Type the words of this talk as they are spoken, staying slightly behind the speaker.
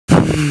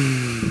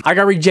I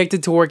got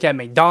rejected to work at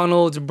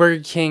McDonald's,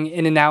 Burger King,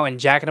 In-N-Out, and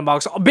Jack in the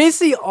Box.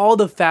 Basically all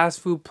the fast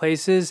food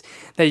places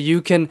that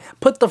you can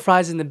put the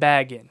fries in the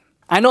bag in.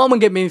 I know I'm gonna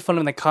get made fun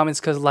of in the comments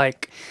because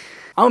like,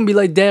 I'm gonna be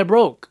like dead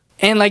broke.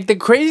 And like the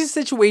crazy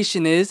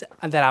situation is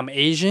that I'm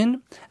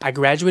Asian, I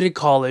graduated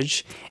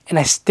college, and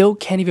I still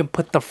can't even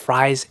put the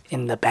fries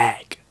in the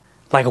bag.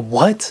 Like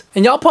what?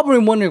 And y'all probably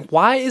wondering,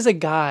 why is a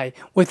guy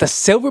with a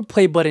silver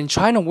play button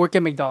trying to work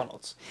at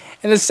McDonald's?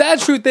 And the sad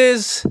truth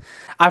is,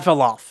 I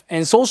fell off.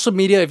 And social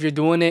media, if you're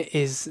doing it,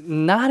 is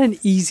not an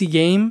easy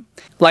game.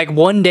 Like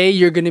one day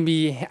you're gonna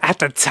be at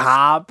the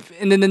top,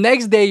 and then the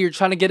next day you're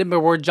trying to get a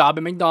reward job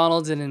at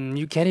McDonald's, and then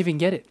you can't even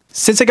get it.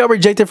 Since I got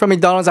rejected from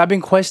McDonald's, I've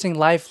been questioning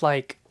life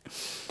like,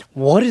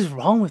 what is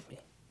wrong with me?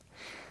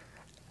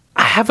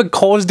 I have a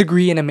college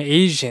degree and I'm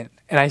Asian,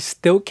 and I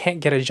still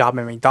can't get a job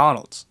at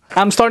McDonald's.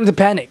 I'm starting to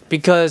panic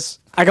because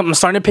I'm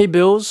starting to pay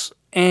bills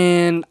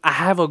and I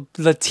have a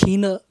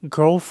Latina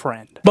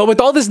girlfriend. But with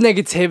all this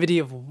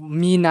negativity of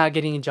me not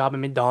getting a job at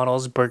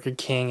McDonald's, Burger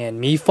King, and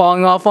me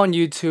falling off on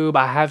YouTube,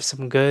 I have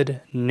some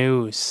good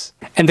news.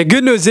 And the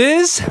good news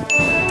is,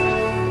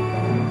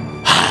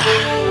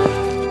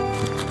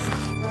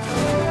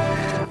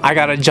 I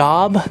got a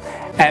job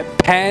at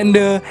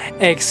Panda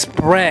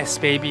Express,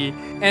 baby.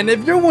 And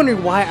if you're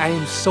wondering why I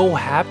am so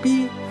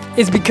happy,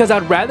 it's because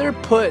I'd rather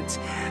put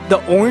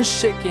the orange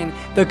chicken,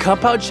 the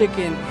compound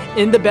chicken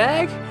in the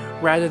bag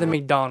rather than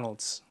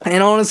McDonald's.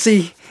 And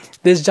honestly,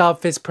 this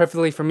job fits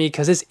perfectly for me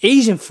because it's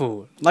Asian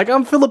food. Like,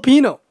 I'm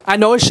Filipino. I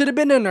know I should have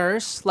been a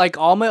nurse like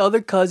all my other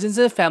cousins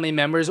and family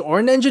members, or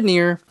an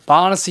engineer, but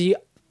honestly,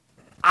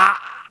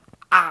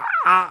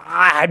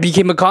 I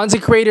became a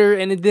content creator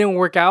and it didn't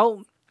work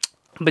out.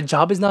 But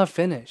job is not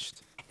finished.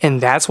 And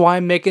that's why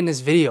I'm making this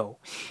video.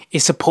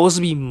 It's supposed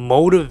to be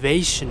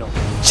motivational.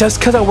 Just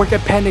because I work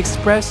at Panda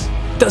Express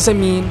doesn't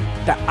mean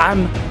that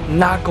I'm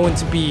not going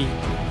to be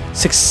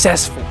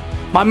successful.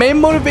 My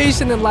main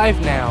motivation in life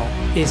now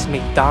is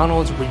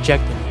McDonald's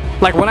rejecting me.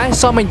 Like when I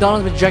saw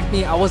McDonald's reject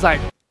me, I was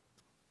like,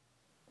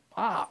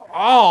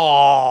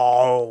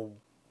 oh,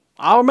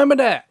 I'll remember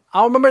that.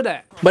 I'll remember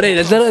that. But hey,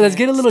 let's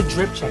get a little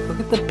drip check. Look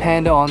at the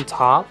panda on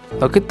top.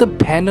 Look at the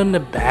panda on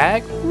the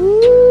back.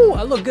 Ooh,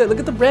 I look good. Look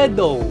at the red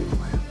though.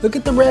 Look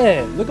at the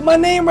red. Look at my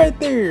name right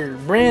there.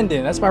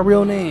 Brandon. That's my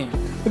real name.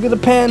 Look at the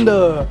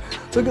panda.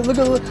 Look at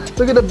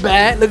the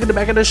back. Look at the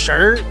back of the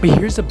shirt. But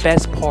here's the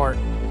best part.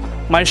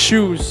 My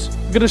shoes.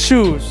 Look at the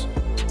shoes.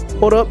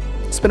 Hold up.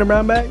 Spin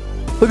around back.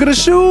 Look at the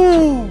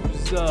shoes.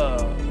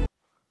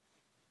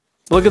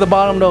 Look at the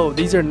bottom though.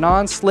 These are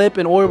non-slip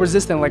and oil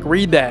resistant. Like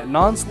read that.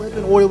 Non-slip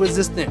and oil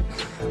resistant.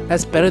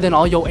 That's better than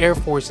all your Air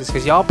Forces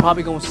because y'all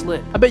probably gonna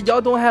slip. I bet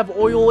y'all don't have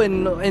oil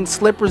and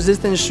slip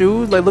resistant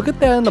shoes. Like look at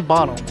that in the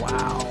bottom.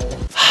 Wow.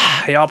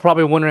 Y'all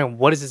probably wondering,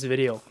 what is this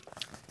video?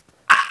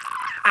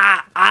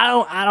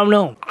 I don't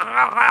know.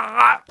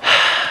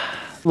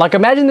 Like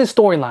imagine this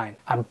storyline.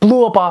 I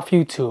blew up off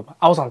YouTube.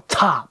 I was on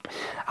top.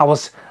 I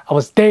was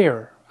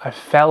there. I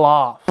fell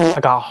off. I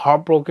got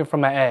heartbroken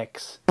from my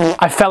ex.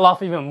 I fell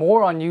off even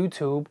more on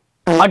YouTube.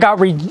 I got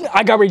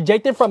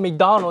rejected from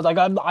McDonald's.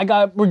 I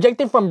got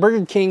rejected from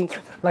Burger King.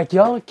 Like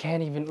y'all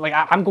can't even, like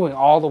I'm going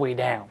all the way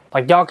down.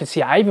 Like y'all can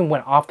see I even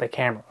went off the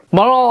camera.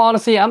 But in all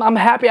honesty, I'm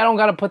happy I don't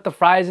gotta put the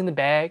fries in the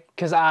bag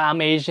because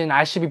I'm Asian.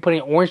 I should be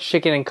putting orange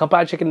chicken and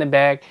compound chicken in the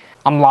bag.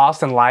 I'm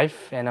lost in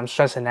life and I'm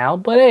stressing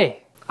out. But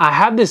hey, I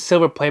have this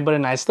silver play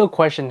button. I still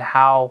question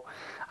how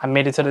I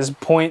made it to this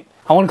point.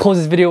 I want to close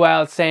this video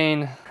out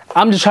saying,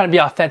 I'm just trying to be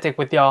authentic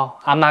with y'all.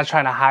 I'm not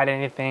trying to hide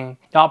anything.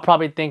 Y'all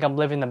probably think I'm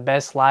living the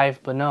best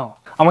life, but no.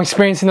 I'm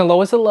experiencing the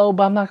lowest of low,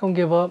 but I'm not gonna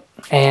give up.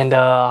 And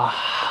the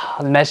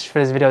message for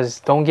this video is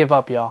don't give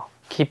up, y'all.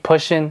 Keep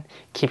pushing,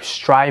 keep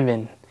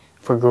striving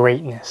for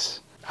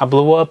greatness. I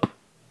blew up,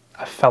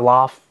 I fell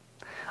off,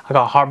 I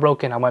got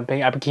heartbroken, I went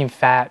big, I became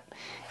fat.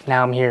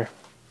 Now I'm here,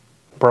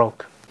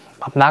 broke.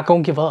 I'm not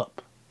gonna give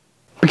up.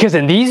 Because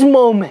in these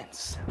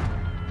moments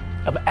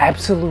of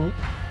absolute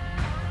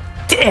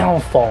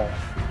downfall,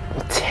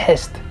 will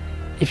test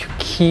if you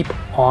keep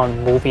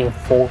on moving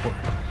forward.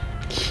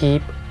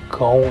 Keep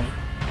going.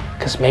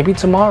 Because maybe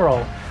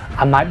tomorrow,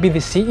 I might be the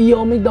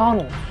CEO of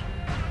McDonald's.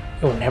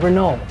 You'll never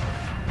know.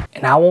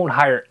 And I won't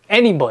hire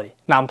anybody.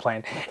 No, I'm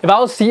playing. If I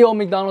was CEO of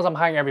McDonald's, I'm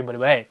hiring everybody.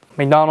 But hey,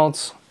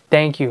 McDonald's,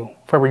 thank you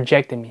for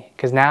rejecting me.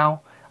 Because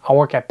now, I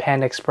work at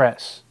Panda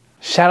Express.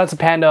 Shout out to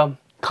Panda.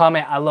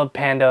 Comment, I love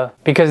Panda.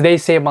 Because they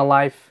saved my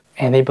life.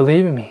 And they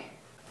believe in me.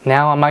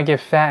 Now I might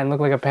get fat and look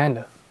like a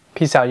panda.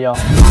 Peace out, y'all.